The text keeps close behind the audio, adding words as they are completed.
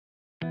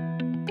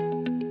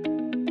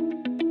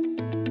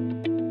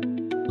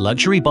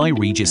Luxury by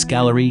Regis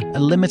Galerie, a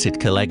limited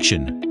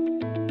collection.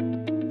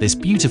 This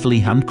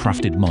beautifully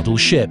handcrafted model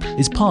ship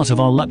is part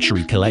of our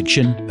luxury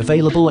collection,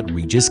 available at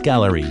Regis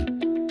Galerie.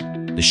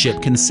 The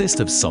ship consists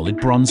of solid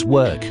bronze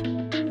work.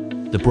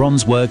 The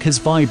bronze work has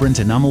vibrant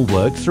enamel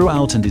work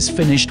throughout and is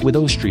finished with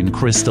Austrian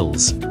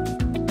crystals.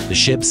 The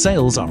ship's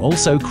sails are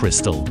also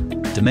crystal.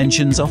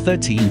 Dimensions are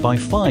 13 by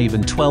 5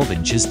 and 12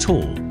 inches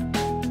tall.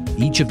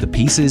 Each of the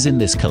pieces in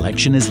this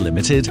collection is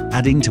limited,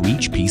 adding to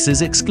each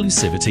piece's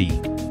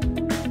exclusivity.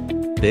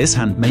 This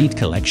handmade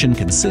collection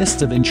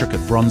consists of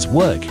intricate bronze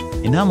work,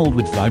 enameled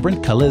with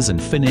vibrant colors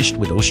and finished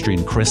with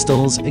Austrian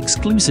crystals,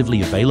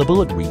 exclusively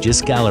available at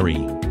Regis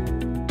Galerie.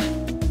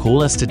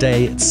 Call us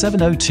today at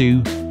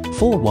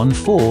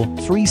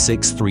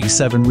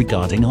 702-414-3637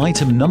 regarding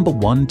item number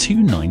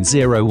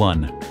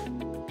 12901.